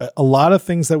lot of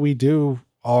things that we do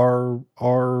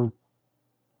are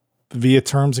via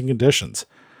terms and conditions,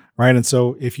 right? And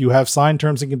so if you have signed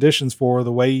terms and conditions for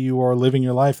the way you are living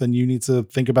your life, then you need to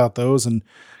think about those and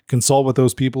consult with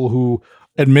those people who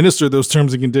administer those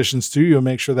terms and conditions to you and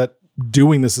make sure that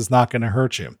doing this is not going to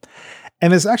hurt you.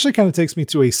 And this actually kind of takes me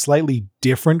to a slightly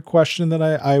different question that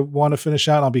I want to finish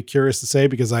out. I'll be curious to say,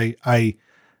 because I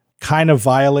kind of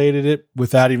violated it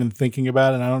without even thinking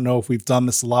about it. And I don't know if we've done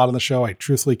this a lot on the show. I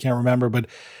truthfully can't remember, but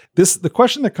the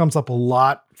question that comes up a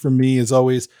lot for me is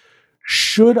always,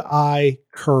 should I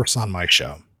curse on my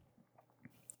show?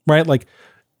 Right? Like,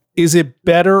 is it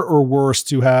better or worse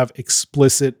to have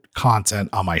explicit content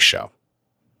on my show?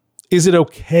 Is it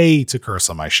okay to curse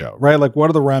on my show? Right? Like, what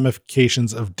are the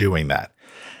ramifications of doing that?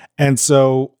 And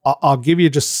so I'll give you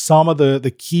just some of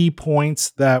the key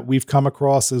points that we've come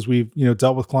across as we've,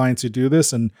 dealt with clients who do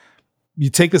this. And you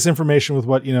take this information with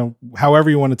what, however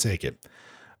you want to take it.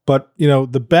 But,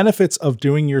 the benefits of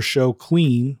doing your show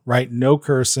clean, right? No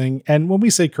cursing. And when we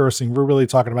say cursing, we're really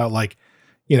talking about like,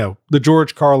 the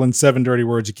George Carlin 7 dirty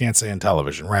words you can't say on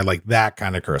television, right? Like that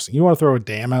kind of cursing. You want to throw a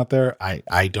damn out there?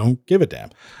 I don't give a damn.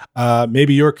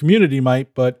 Maybe your community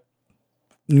might, but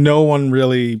no one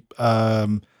really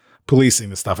policing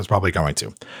this stuff is probably going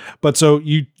to. But so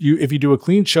you if you do a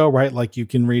clean show, right, like you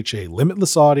can reach a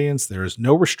limitless audience. There's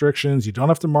no restrictions. You don't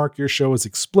have to mark your show as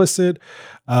explicit.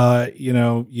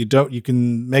 You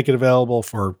can make it available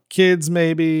for kids,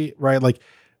 maybe, right? Like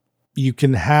you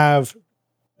can have.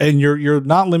 And you're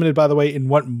not limited, by the way, in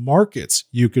what markets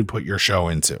you can put your show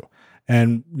into.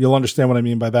 And you'll understand what I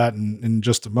mean by that in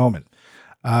just a moment.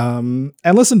 And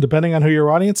listen, depending on who your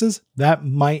audience is, that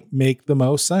might make the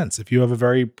most sense. If you have a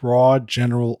very broad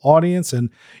general audience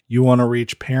and you want to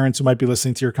reach parents who might be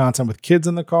listening to your content with kids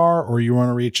in the car, or you want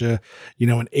to reach an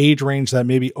age range that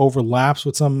maybe overlaps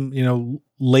with some,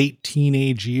 late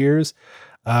teenage years,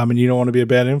 and you don't want to be a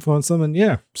bad influence on them,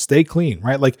 and stay clean,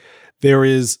 right? Like there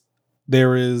is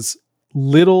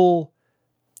little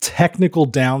technical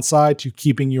downside to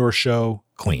keeping your show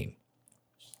clean.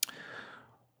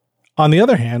 On the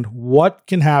other hand, what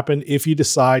can happen if you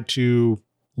decide to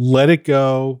let it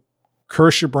go,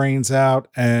 curse your brains out,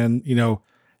 and,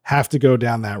 have to go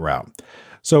down that route?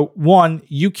 So one,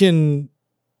 you can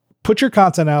put your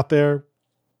content out there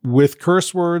with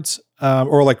curse words,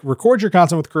 or like record your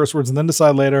content with curse words and then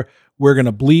decide later, we're going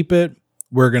to bleep it.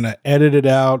 We're going to edit it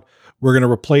out. We're going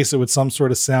to replace it with some sort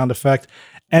of sound effect.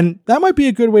 And that might be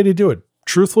a good way to do it.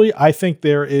 Truthfully, I think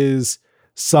there is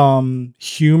some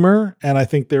humor and I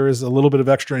think there is a little bit of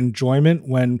extra enjoyment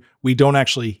when we don't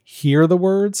actually hear the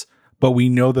words, but we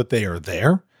know that they are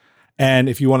there. And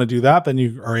if you want to do that, then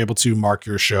you are able to mark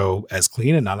your show as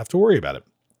clean and not have to worry about it.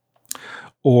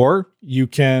 Or you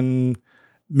can,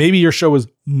 maybe your show is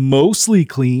mostly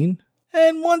clean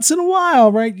And once in a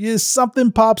while, right,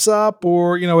 something pops up,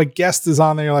 or, a guest is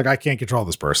on there. You're like, I can't control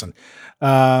this person.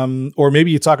 Or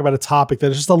maybe you talk about a topic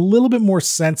that is just a little bit more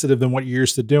sensitive than what you're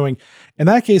used to doing. In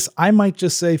that case, I might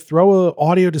just say, throw an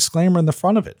audio disclaimer in the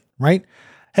front of it, right?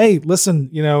 Hey, listen,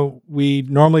 we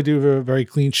normally do a very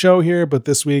clean show here, but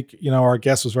this week, our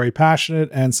guest was very passionate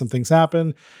and some things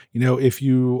happened. If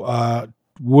you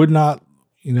would not,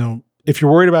 if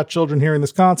you're worried about children hearing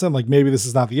this content, like maybe this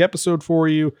is not the episode for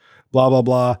you, blah, blah,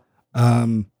 blah.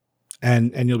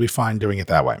 And you'll be fine doing it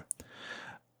that way.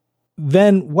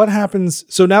 Then what happens?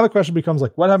 So now the question becomes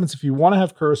like, what happens if you want to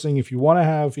have cursing, if you want to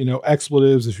have,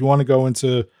 expletives, if you want to go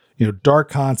into, dark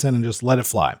content and just let it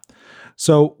fly?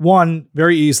 So one,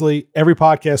 very easily, every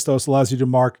podcast host allows you to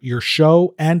mark your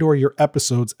show and or your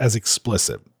episodes as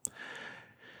explicit.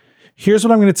 Here's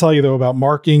what I'm going to tell you though about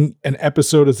marking an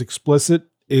episode as explicit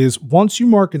is once you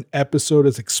mark an episode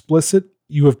as explicit,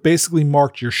 you have basically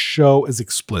marked your show as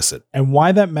explicit. And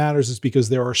why that matters is because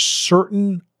there are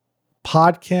certain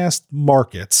podcast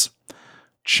markets.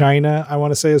 China, I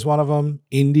want to say, is one of them.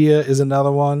 India is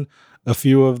another one. A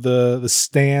few of the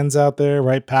stands out there,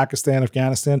 right? Pakistan,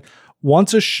 Afghanistan.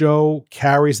 Once a show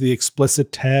carries the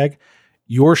explicit tag,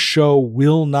 your show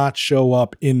will not show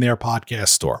up in their podcast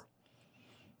store.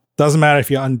 Doesn't matter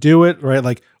if you undo it, right?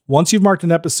 Like once you've marked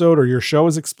an episode or your show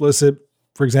is explicit,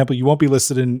 for example, you won't be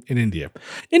listed in India.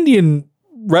 Indian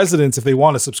residents, if they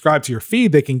want to subscribe to your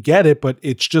feed, they can get it, but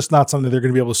it's just not something they're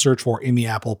going to be able to search for in the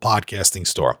Apple podcasting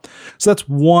store. So that's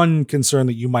one concern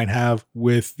that you might have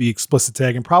with the explicit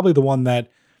tag, and probably the one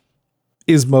that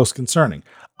is most concerning.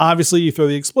 Obviously, you throw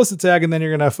the explicit tag, and then you're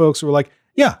going to have folks who are like,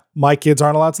 yeah, my kids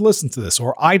aren't allowed to listen to this,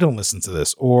 or I don't listen to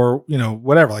this, or,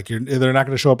 whatever. Like they're not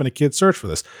going to show up in a kid's search for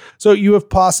this. So you have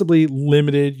possibly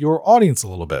limited your audience a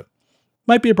little bit.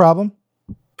 Might be a problem.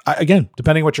 Again,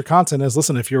 depending what your content is.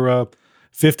 Listen, if you're a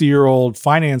 50-year-old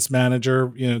finance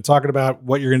manager, talking about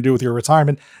what you're going to do with your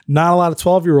retirement, not a lot of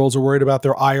 12-year-olds are worried about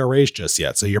their IRAs just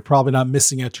yet. So you're probably not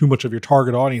missing out too much of your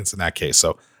target audience in that case.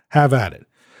 So have at it.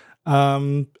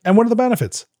 And what are the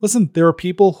benefits? Listen, there are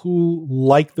people who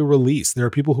like the release. There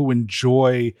are people who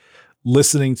enjoy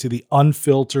listening to the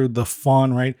unfiltered, the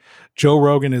fun, right? Joe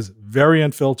Rogan is very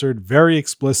unfiltered, very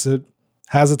explicit,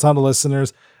 has a ton of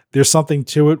listeners. There's something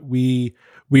to it. We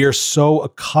are so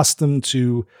accustomed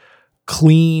to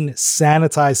clean,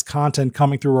 sanitized content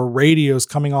coming through our radios,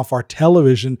 coming off our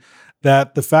television,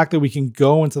 that the fact that we can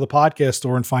go into the podcast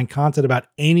store and find content about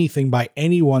anything by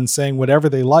anyone saying whatever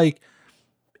they like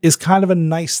is kind of a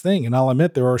nice thing. And I'll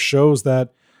admit there are shows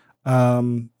that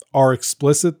are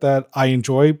explicit that I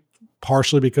enjoy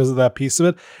partially because of that piece of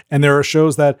it. And there are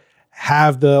shows that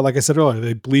have like I said earlier,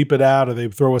 they bleep it out, or they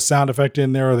throw a sound effect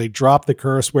in there, or they drop the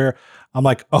curse where I'm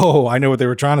like, oh, I know what they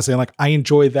were trying to say. I'm like, I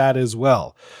enjoy that as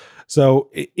well. So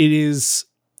it's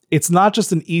not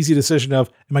just an easy decision of,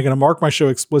 am I going to mark my show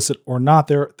explicit or not?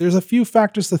 There's a few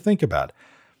factors to think about.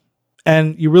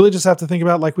 And you really just have to think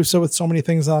about, like we've said with so many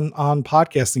things on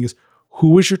podcasting, is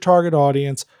who is your target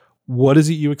audience? What is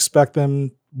it you expect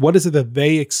them? What is it that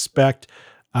they expect?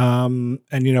 Are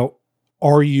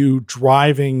you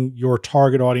driving your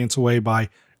target audience away by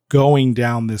going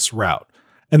down this route?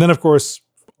 And then, of course,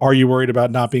 are you worried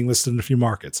about not being listed in a few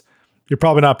markets? You're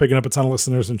probably not picking up a ton of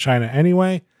listeners in China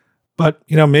anyway, but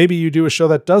maybe you do a show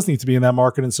that does need to be in that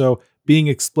market. And so being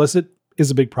explicit is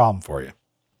a big problem for you.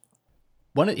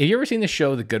 Have you ever seen the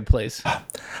show The Good Place?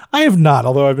 I have not,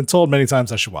 although I've been told many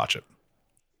times I should watch it.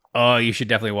 Oh, you should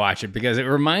definitely watch it, because it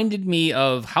reminded me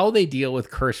of how they deal with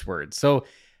curse words. So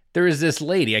there is this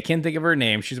lady, I can't think of her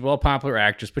name. She's a well-popular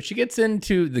actress, but she gets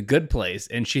into The Good Place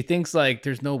and she thinks like,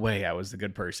 there's no way I was the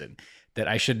good person, that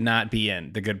I should not be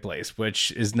in The Good Place,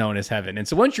 which is known as heaven. And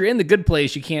so once you're in The Good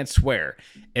Place, you can't swear.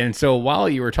 And so while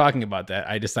you were talking about that,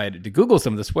 I decided to Google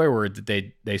some of the swear words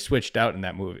that they switched out in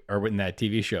that movie or in that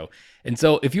TV show. And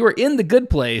so if you were in The Good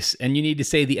Place and you need to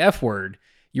say the F word,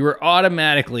 you were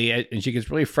automatically, and she gets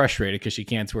really frustrated because she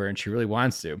can't swear and she really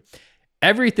wants to.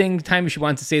 Time she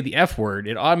wants to say the F word,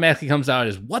 it automatically comes out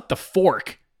as what the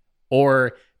fork,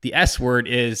 or the S word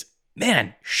is,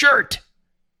 man, shirt.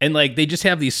 And like, they just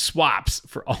have these swaps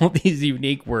for all these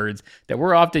unique words that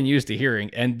we're often used to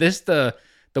hearing. And this, the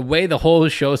way the whole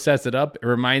show sets it up, it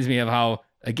reminds me of how,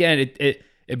 again,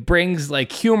 it brings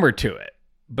like humor to it,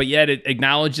 but yet it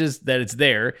acknowledges that it's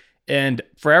there. And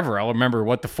forever, I'll remember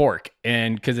what the fork.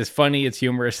 And because it's funny, it's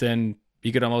humorous, and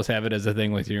you could almost have it as a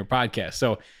thing with your podcast.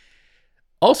 So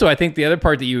also, I think the other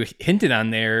part that you hinted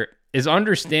on there is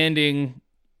understanding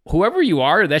whoever you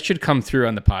are, that should come through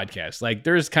on the podcast. Like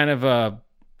there's kind of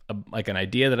like an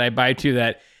idea that I buy to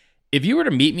that if you were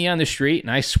to meet me on the street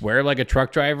and I swear like a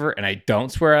truck driver and I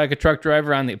don't swear like a truck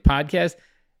driver on the podcast,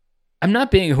 I'm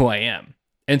not being who I am.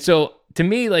 And so to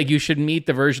me, like, you should meet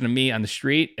the version of me on the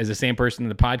street as the same person in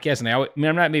the podcast. And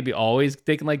I'm not maybe always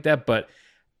thinking like that, but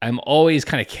I'm always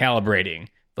kind of calibrating.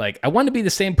 Like, I want to be the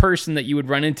same person that you would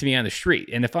run into me on the street.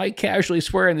 And if I casually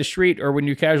swear in the street or when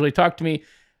you casually talk to me,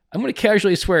 I'm going to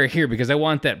casually swear here because I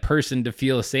want that person to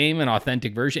feel the same and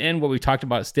authentic version. And what we talked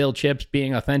about, stale chips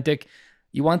being authentic,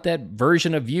 you want that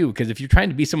version of you, because if you're trying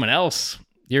to be someone else,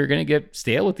 you're going to get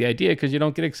stale with the idea because you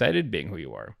don't get excited being who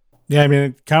you are. Yeah, I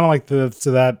mean, kind of like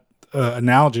to that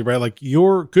analogy, right? Like,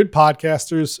 your good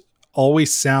podcasters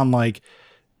always sound like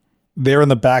they're in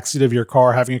the backseat of your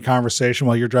car having a conversation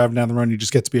while you're driving down the road and you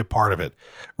just get to be a part of it,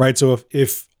 right? So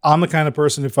if I'm the kind of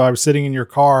person, if I was sitting in your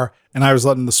car and I was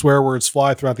letting the swear words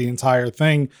fly throughout the entire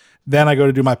thing, then I go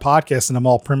to do my podcast and I'm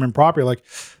all prim and proper, like,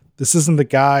 this isn't the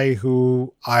guy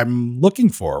who I'm looking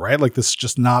for, right? Like, this is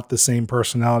just not the same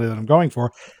personality that I'm going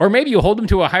for. Or maybe you hold him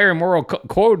to a higher moral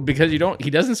code because he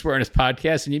doesn't swear on his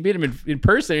podcast, and you meet him in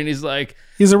person and he's like,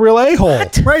 he's a real a-hole.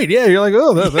 Right. Yeah. You're like,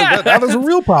 oh, that is a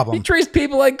real problem. He treats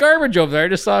people like garbage over there. I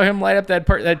just saw him light up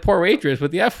that poor waitress with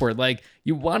the F word. Like,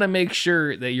 you want to make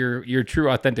sure that you're your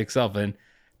true authentic self. And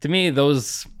to me,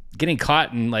 those getting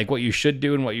caught in like what you should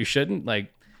do and what you shouldn't,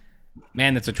 like,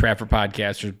 man, that's a trap for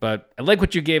podcasters. But I like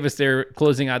what you gave us there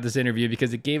closing out this interview,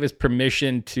 because it gave us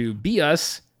permission to be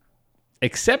us,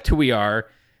 accept who we are.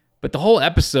 But the whole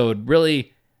episode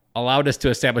really allowed us to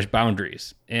establish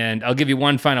boundaries. And I'll give you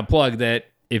one final plug that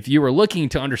if you were looking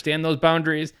to understand those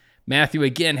boundaries, Matthew,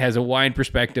 again, has a wide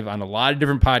perspective on a lot of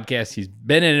different podcasts. He's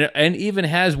been in it and even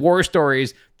has war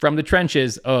stories from the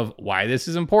trenches of why this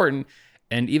is important.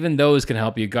 And even those can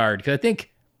help you guard. Because I think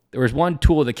there was one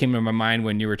tool that came to my mind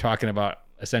when you were talking about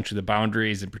essentially the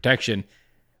boundaries and protection,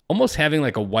 almost having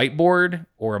like a whiteboard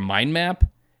or a mind map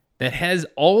that has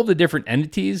all the different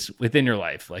entities within your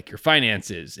life, like your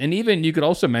finances. And even you could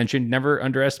also mention, never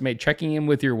underestimate checking in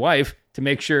with your wife to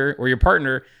make sure, or your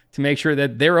partner, to make sure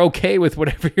that they're okay with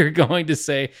whatever you're going to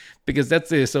say, because that's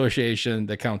the association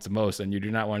that counts the most. And you do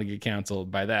not want to get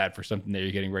canceled by that for something that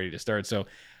you're getting ready to start. So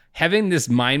having this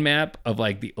mind map of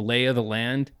like the lay of the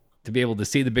land, to be able to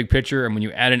see the big picture, and when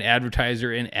you add an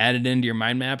advertiser in, add it into your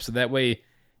mind map, so that way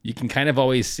you can kind of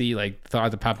always see, like, the thought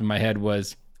that popped in my head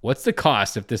was, what's the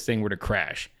cost if this thing were to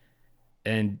crash?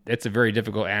 And that's a very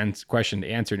difficult question to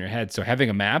answer in your head. So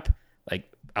having a map,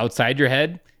 like, outside your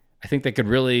head, I think that could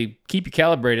really keep you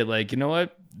calibrated. Like, you know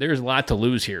what? There's a lot to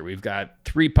lose here. We've got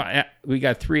three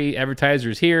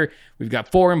advertisers here. We've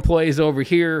got 4 employees over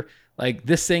here. Like,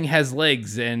 this thing has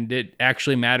legs, and it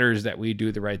actually matters that we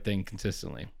do the right thing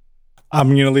consistently. I'm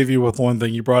going to leave you with one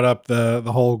thing. You brought up the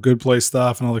whole Good Place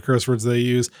stuff and all the curse words they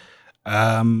use.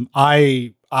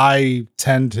 I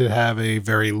tend to have a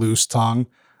very loose tongue.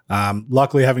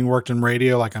 Luckily, having worked in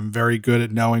radio, like, I'm very good at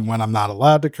knowing when I'm not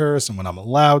allowed to curse and when I'm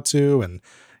allowed to. And,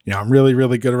 you know, I'm really,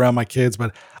 really good around my kids.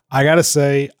 But I got to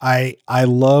say, I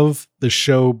love the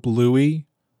show Bluey,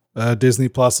 Disney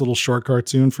Plus little short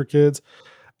cartoon for kids.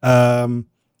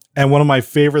 And one of my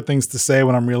favorite things to say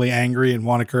when I'm really angry and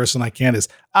want to curse and I can't is,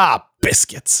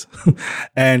 biscuits.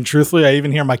 And truthfully, I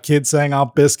even hear my kids saying,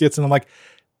 biscuits. And I'm like,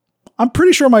 I'm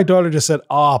pretty sure my daughter just said,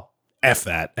 F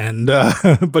that. And,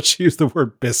 but she used the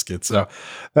word biscuit. So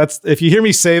that's, if you hear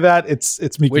me say that,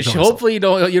 it's me. Which hopefully you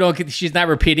don't, she's not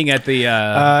repeating at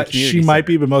the she might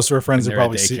be, but most of her friends have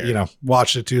probably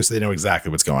watched it too. So they know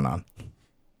exactly what's going on.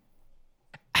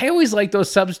 I always like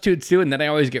those substitutes too, and then I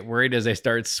always get worried as I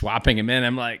start swapping them in.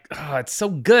 I'm like, oh, it's so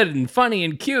good and funny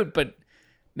and cute, but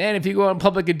man, if you go out in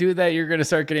public and do that, you're going to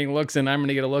start getting looks, and I'm going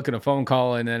to get a look and a phone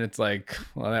call, and then it's like,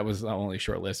 well, that was only a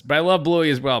short list. But I love Bluey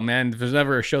as well, man. If there's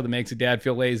ever a show that makes a dad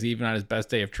feel lazy, even on his best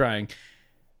day of trying,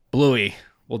 Bluey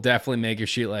will definitely make your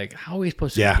sheet like, how are we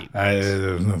supposed to keep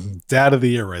dad of the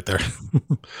year right there.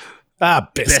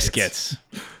 Biscuits.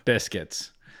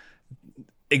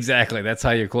 Exactly. That's how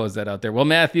you close that out there. Well,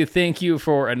 Matthew, thank you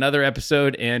for another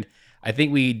episode. And I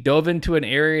think we dove into an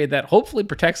area that hopefully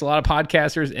protects a lot of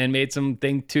podcasters and made some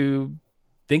think in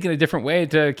a different way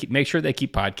to make sure they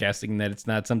keep podcasting, and that it's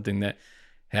not something that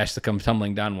has to come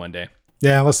tumbling down one day.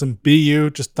 Yeah. Listen, be you,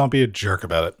 just don't be a jerk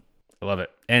about it. I love it.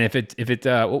 And if it,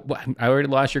 I already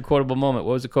lost your quotable moment.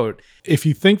 What was the quote? If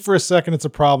you think for a second it's a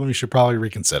problem, you should probably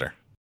reconsider.